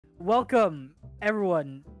Welcome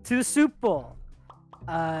everyone to the Soupbowl.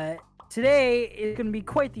 Today is going to be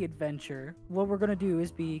quite the adventure. What we're going to do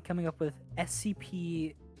is be coming up with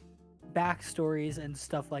SCP backstories and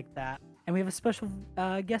stuff like that. And we have a special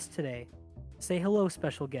guest today. Say hello,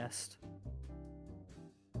 special guest.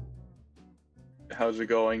 How's it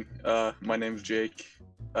going? My name's Jake.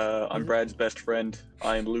 I'm Brad's best friend.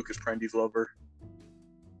 I am Lucas Prendy's lover.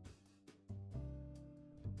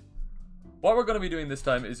 What we're going to be doing this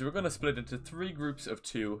time is we're going to split into 3 groups of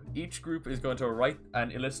 2. Each group is going to write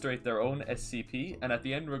and illustrate their own SCP, and at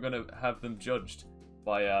the end we're going to have them judged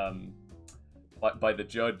by the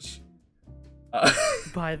judge.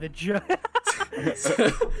 By the judge.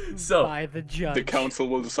 So by the judge. The council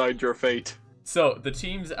will decide your fate. So the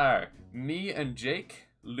teams are me and Jake,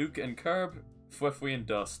 Luke and Curb, Fwefwe and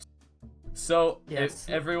Dust. So, yes.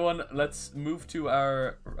 Everyone, let's move to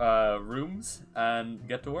our rooms and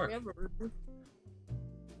get to work.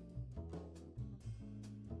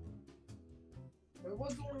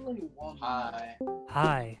 Hi.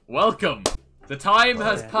 Hi. Welcome. The time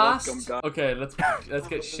has yeah. passed. Welcome, Okay, let's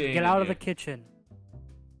get Shane. Get out in of the here. kitchen.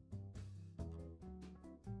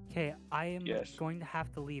 Okay, I am Yes. going to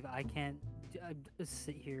have to leave. I can't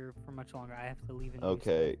sit here for much longer. I have to leave. And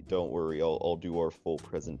Okay, don't worry. I'll do our full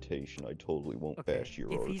presentation. I totally won't Okay. bash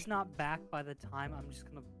your If art. he's not back by the time,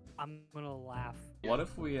 I'm gonna laugh. What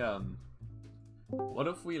if we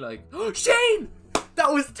like Shane!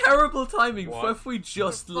 That was terrible timing. What? Fwefwe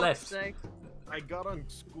just left. I got on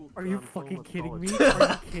school. Are you on film fucking with kidding college. me?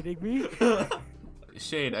 Are you kidding me?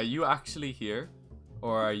 Shane, are you actually here?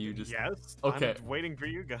 Or are you just Yes. Okay. I'm waiting for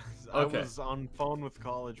you guys. Okay. I was on phone with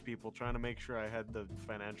college people trying to make sure I had the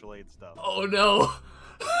financial aid stuff. Oh no!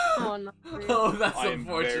 Oh no. Oh, that's I am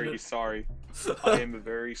unfortunate. very sorry. I am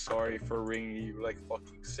very sorry for ringing you like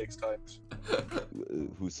fucking 6 times.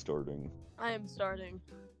 Who's starting? I am starting.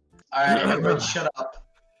 Alright, everyone shut up.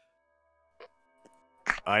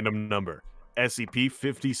 Item number: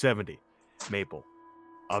 SCP-5070. Maple.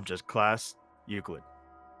 Object class: Euclid.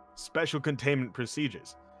 Special containment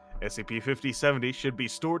procedures. SCP-5070 should be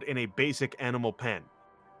stored in a basic animal pen,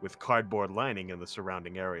 with cardboard lining in the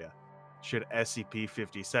surrounding area. Should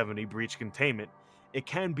SCP-5070 breach containment, it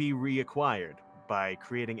can be reacquired by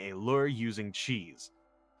creating a lure using cheese.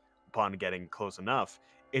 Upon getting close enough,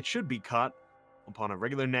 it should be caught upon a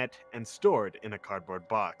regular net and stored in a cardboard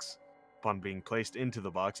box. Upon being placed into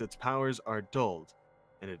the box, its powers are dulled,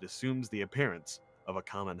 and it assumes the appearance of a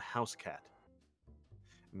common house cat.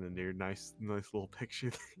 And then your nice little picture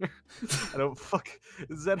there. I don't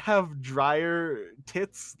Does that have dryer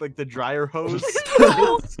tits? Like the dryer hose?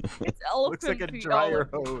 No! It's elephant Looks like a feet dryer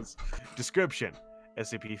all over. hose. Description: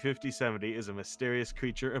 SCP-5070 is a mysterious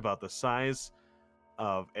creature about the size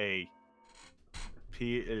of a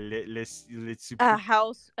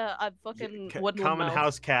House, a fucking woodland common mouse.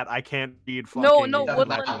 house cat. I can't read fucking No, That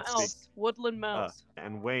woodland mouse. mouse. Woodland mouse.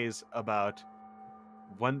 and weighs about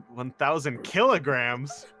 1,000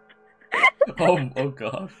 kilograms. Oh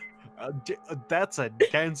god. That's a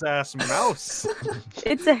dense ass mouse.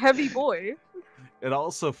 It's a heavy boy. It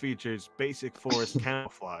also features basic forest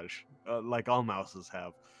camouflage, like all mouses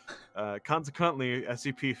have. Consequently,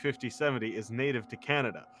 SCP-5070 is native to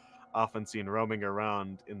Canada, often seen roaming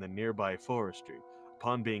around in the nearby forestry.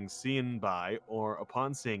 Upon being seen by, or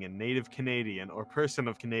upon seeing a native Canadian or person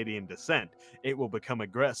of Canadian descent, it will become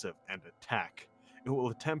aggressive and attack. It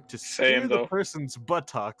will attempt to spear the though. person's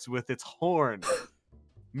buttocks with its horn.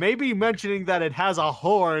 Maybe mentioning that it has a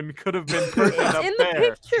horn could have been pertinent It's up in the there.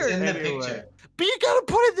 picture. It's in the Anyway. picture. But you gotta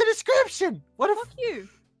put it in the description! What if... Fuck you.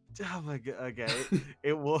 Oh my god, okay.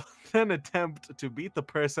 It will then attempt to beat the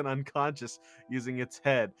person unconscious using its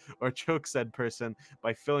head, or choke said person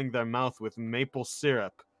by filling their mouth with maple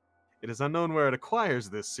syrup. It is unknown where it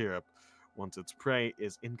acquires this syrup. Once its prey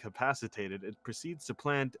is incapacitated, it proceeds to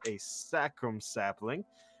plant a sacrum sapling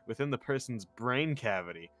within the person's brain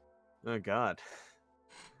cavity. Oh god.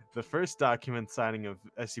 The first document sighting of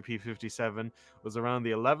SCP-57 was around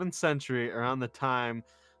the 11th century, around the time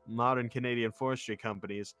modern Canadian forestry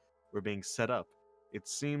companies were being set up. It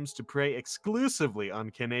seems to prey exclusively on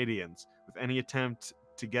Canadians, with any attempt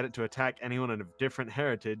to get it to attack anyone of different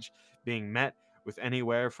heritage being met with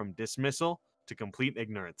anywhere from dismissal to complete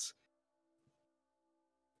ignorance.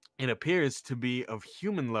 It appears to be of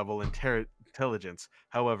human level intelligence.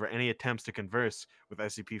 However, any attempts to converse with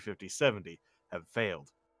SCP-5070 have failed.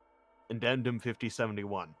 Addendum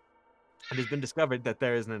 5071. It has been discovered that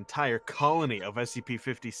there is an entire colony of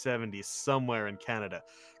SCP-5070 somewhere in Canada.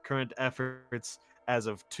 Current efforts as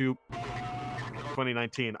of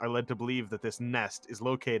 2019 are led to believe that this nest is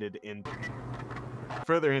located in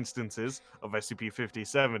further instances of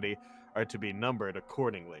SCP-5070 are to be numbered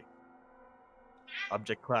accordingly.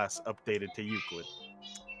 Object class updated to Euclid.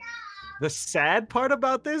 The sad part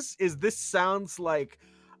about this is this sounds like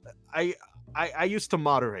I used to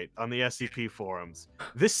moderate on the SCP forums.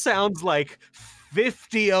 This sounds like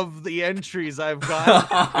 50 of the entries I've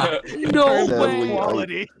got. No way.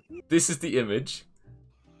 Quality. This is the image.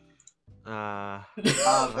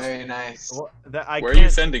 Oh, very nice. Well, Where are you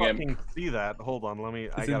can't sending him? fucking see that. Hold on, let me.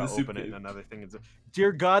 I in gotta the soup open it in cube. another thing.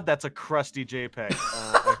 Dear God, that's a crusty JPEG.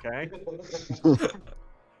 Okay.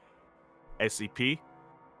 SCP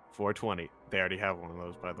 420. They already have one of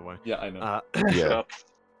those, by the way. Yeah, I know. Shut Yeah. up.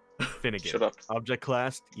 Finnegan. Shut up. Object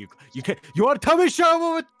class. You can't. You want to tell me,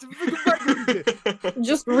 Sean?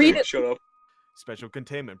 Just read it. Shut up. Special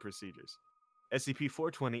containment procedures.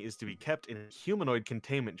 SCP-420 is to be kept in a humanoid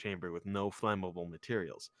containment chamber with no flammable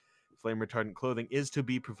materials. Flame retardant clothing is to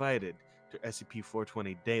be provided to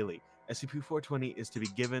SCP-420 daily. SCP-420 is to be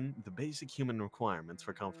given the basic human requirements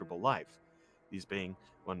for comfortable life. These being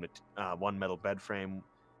one metal bed frame,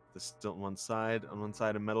 the stilt on one side,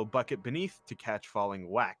 a metal bucket beneath to catch falling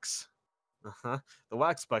wax. The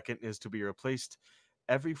wax bucket is to be replaced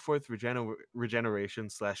every fourth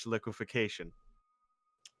regeneration/liquefaction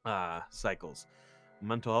cycles.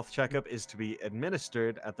 Mental health checkup is to be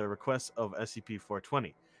administered at the request of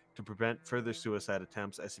SCP-420. To prevent further suicide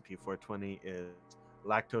attempts, SCP-420 is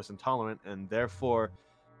lactose intolerant, and therefore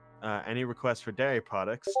any requests for dairy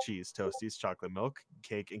products, cheese, toasties, chocolate milk,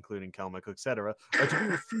 cake, including cow milk, etc., are to be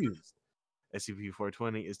refused.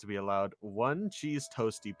 SCP-420 is to be allowed 1 cheese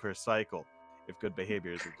toastie per cycle, if good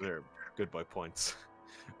behavior is observed. Good boy points.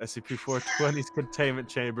 SCP-420's containment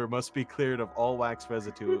chamber must be cleared of all wax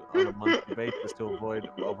residue on a monthly basis to avoid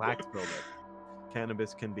a wax buildup.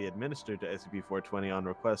 Cannabis can be administered to SCP-420 on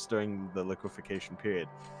request during the liquefaction period.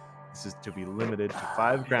 This is to be limited to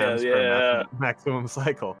 5 grams per maximum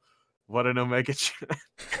cycle. What an Omega Description.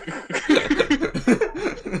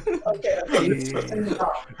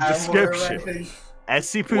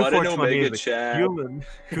 SCP-420 is a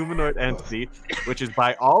humanoid entity, which is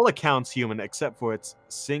by all accounts human, except for its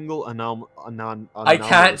single I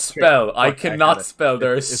can't spell. I cannot spell.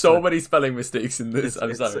 There are so many spelling mistakes in this.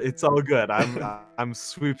 I'm sorry. It's all good. I'm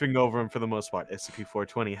sweeping over them for the most part.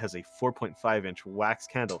 SCP-420 has a 4.5-inch wax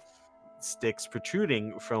candle sticks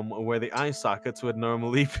protruding from where the eye sockets would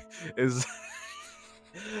normally is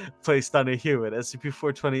placed on a human.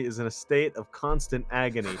 SCP-420 is in a state of constant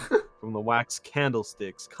agony from the wax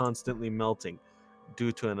candlesticks constantly melting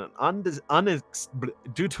due to an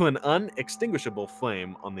unextinguishable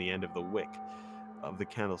flame on the end of the wick of the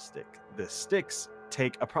candlestick. The sticks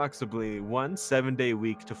take approximately 1 7-day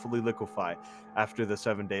week to fully liquefy. After the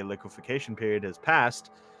 7-day liquefaction period has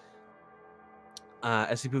passed,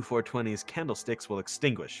 SCP-420's candlesticks will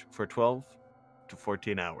extinguish for 12 to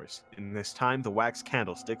 14 hours. In this time, the wax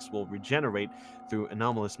candlesticks will regenerate through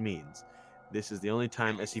anomalous means. This is the only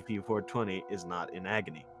time SCP-420 is not in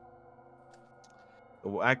agony. The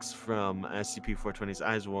wax from SCP-420's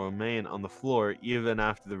eyes will remain on the floor even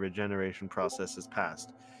after the regeneration process has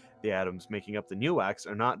passed. The atoms making up the new wax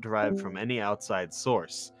are not derived from any outside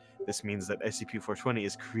source. This means that SCP-420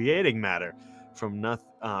 is creating matter from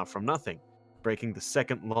nothing, breaking the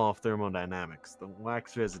second law of thermodynamics. The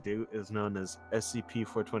wax residue is known as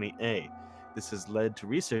SCP-420-A. This has led to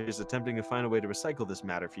researchers attempting to find a way to recycle this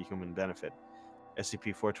matter for human benefit.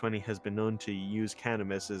 SCP-420 has been known to use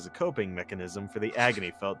cannabis as a coping mechanism for the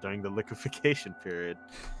agony felt during the liquefaction period.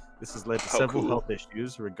 This has led to several health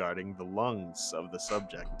issues regarding the lungs of the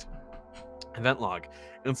subject. Event log.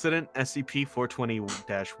 Incident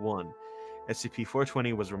SCP-420-1.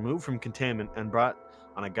 SCP-420 was removed from containment and brought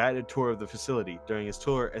on a guided tour of the facility. During his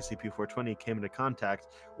tour, SCP-420 came into contact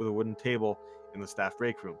with a wooden table in the staff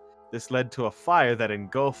break room. This led to a fire that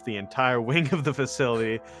engulfed the entire wing of the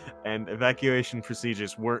facility, and evacuation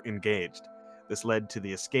procedures weren't engaged. This led to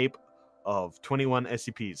the escape of 21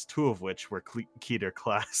 SCPs, 2 of which were Keter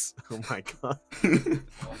class. Oh my god.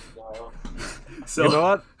 So, you know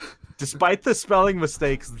what? Despite the spelling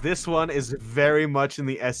mistakes, this one is very much in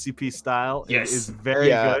the SCP style. Yes. It is very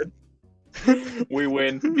good. We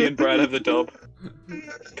win. Me and Brad have the dub.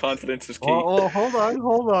 Confidence is key. Oh, hold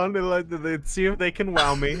on. Let's see if they can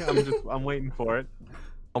wow me. I'm waiting for it.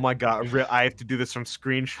 Oh my god, I have to do this from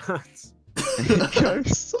screenshots. I'm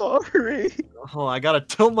sorry. Oh, I gotta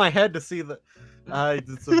tilt my head to see the.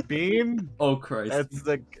 It's a beam. Oh Christ. It's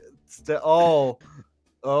the.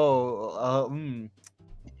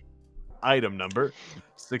 Item number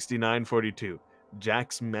 6942.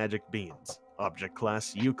 Jack's Magic Beans. Object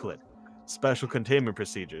class Euclid. Special containment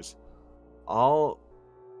procedures. All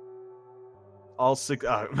all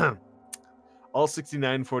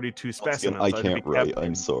 6942 specimens I are to be can't write. kept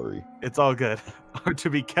I'm sorry. It's all good. Are to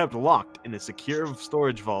be kept locked in a secure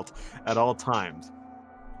storage vault at all times,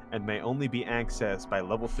 and may only be accessed by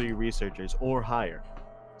level 3 researchers or higher.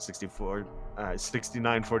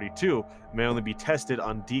 6942 may only be tested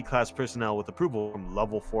on D-class personnel with approval from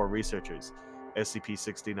level 4 researchers.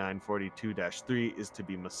 SCP-6942-3 is to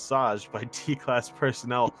be massaged by D-class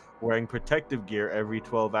personnel wearing protective gear every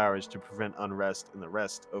 12 hours to prevent unrest in the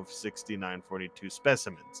rest of 6942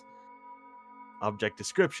 specimens. Object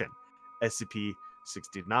description: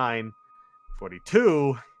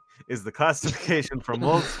 SCP-6942 is the classification for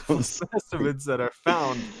multiple specimens that are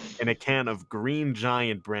found in a can of Green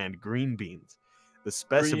Giant brand green beans. The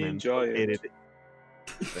specimen located...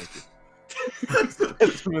 Thank you.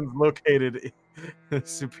 Specimens located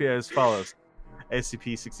superior as follows.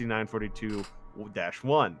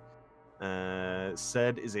 SCP-6942-1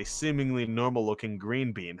 said is a seemingly normal-looking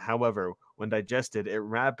green bean. However, when digested, it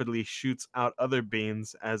rapidly shoots out other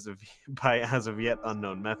beans as of yet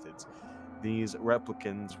unknown methods. These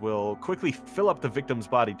replicants will quickly fill up the victim's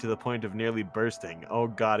body to the point of nearly bursting. Oh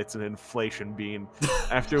god, it's an inflation bean.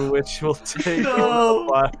 After which we'll take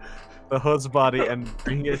the host's body and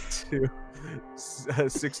bring it to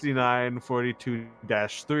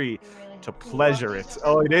 6942-3 to pleasure it.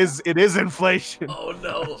 Oh, it is inflation. Oh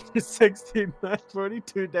no.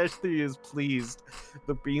 6942-3 is pleased.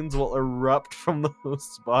 The beans will erupt from the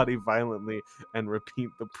host's body violently and repeat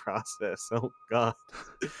the process. Oh god.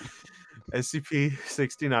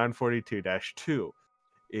 SCP-6942-2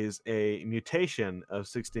 is a mutation of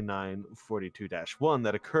 6942-1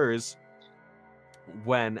 that occurs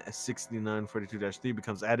when 6942-3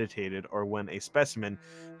 becomes agitated, or when a specimen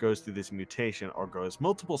goes through this mutation or grows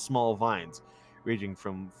multiple small vines ranging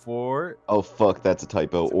from 4... Oh fuck, that's a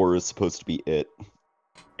typo. Or is supposed to be it.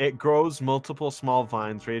 It grows multiple small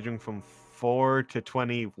vines ranging from 4 to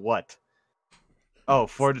 20 what? Oh,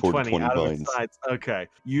 4 to 20 out of its sides. Okay.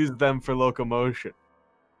 Use them for locomotion.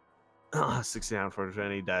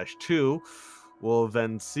 6942-2 will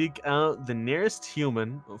then seek out the nearest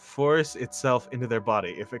human, force itself into their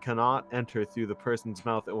body. If it cannot enter through the person's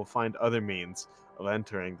mouth, it will find other means of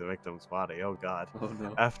entering the victim's body. Oh god. Oh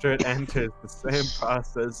no. After it enters, the same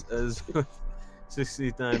process as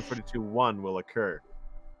 6942-1 will occur.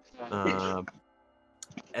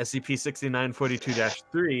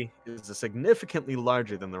 SCP-6942-3 is significantly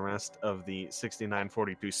larger than the rest of the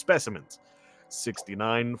 6942 specimens.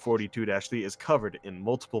 6942-3 is covered in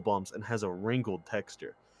multiple bumps and has a wrinkled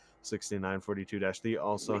texture. 6942-3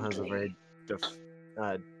 also has a very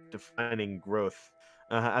defining growth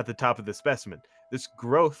at the top of the specimen. This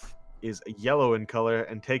growth is yellow in color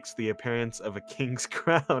and takes the appearance of a king's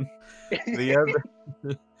crown. The other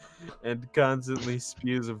and constantly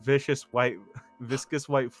spews a viscous white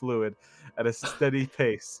fluid at a steady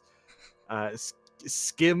pace.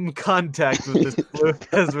 Skim contact with this fluid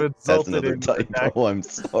has resulted in... That's another typo, I'm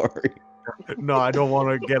sorry. No, I don't want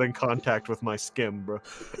to get in contact with my skim, bro.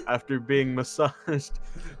 After being massaged,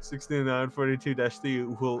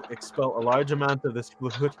 6942-3 will expel a large amount of this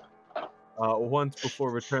fluid once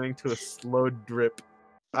before returning to a slow drip.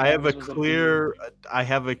 I have a clear...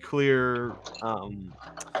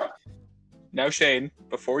 Now, Shane,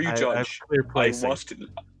 before you judge,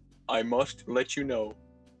 I must let you know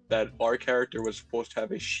that our character was supposed to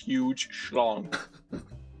have a huge schlong.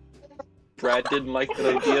 Brad didn't like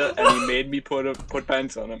that idea, and he made me put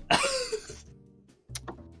pants on him.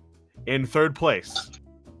 In third place,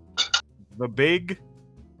 the big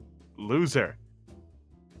loser.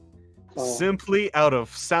 Simply out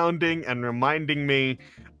of sounding and reminding me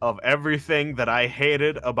of everything that I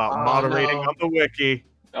hated about moderating on the wiki.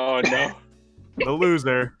 Oh no. The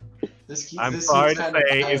loser, I'm sorry to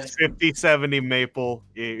say, is 5070 Maple.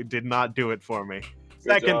 It did not do it for me.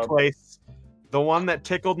 Second place, the one that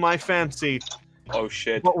tickled my fancy. Oh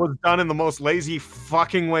shit. What was done in the most lazy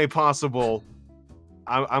fucking way possible.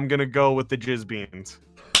 I'm gonna go with the jizz beans.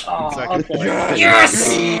 Oh, Second place.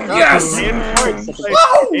 Yes! Yes!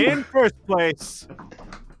 In first place.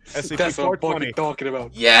 That's what I'm fucking talking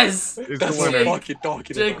about. Yes! That's what I'm fucking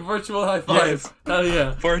talking Jake, about. virtual high five. Yes. Hell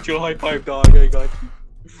yeah. Virtual high five, dog. I got you.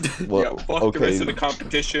 Well, Yeah, fuck the rest of the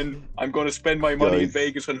competition. I'm going to spend my money in Guys.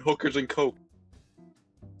 Vegas on hookers and coke.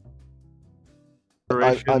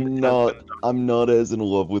 I'm not as in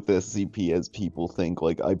love with SCP as people think.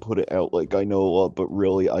 Like, I put it out like I know a lot, but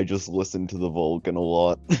really I just listen to the Vulcan a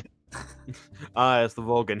lot. It's the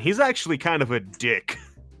Vulcan. He's actually kind of a dick.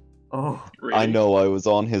 Oh. Really? I know, I was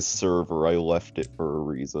on his server. I left it for a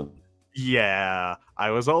reason. Yeah,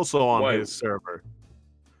 I was also on Why? his server.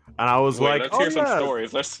 And I was like, let's hear some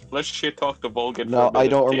stories. Let's shit talk the Vulcan. No, for a I bit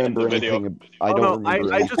don't at the end remember of the video. anything. I don't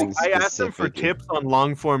remember anything I asked him for specific. tips on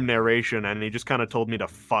long form narration, and he just kind of told me to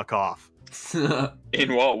fuck off.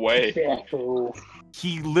 In what way?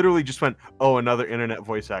 He literally just went, "Oh, another internet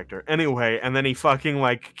voice actor." Anyway, and then he fucking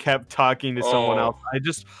like kept talking to someone else.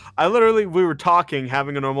 I literally, we were talking,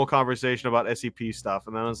 having a normal conversation about SCP stuff,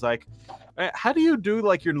 and then I was like, "How do you do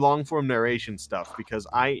like your long form narration stuff? Because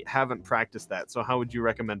I haven't practiced that. So how would you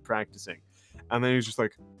recommend practicing?" And then he was just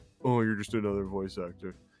like, "Oh, you're just another voice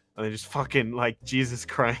actor." And they just fucking like, Jesus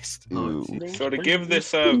Christ. So to give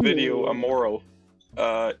this video a moral,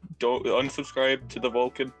 don't unsubscribe to the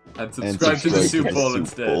Vulcan and subscribe to the Soupbowl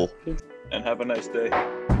instead. and have a nice day.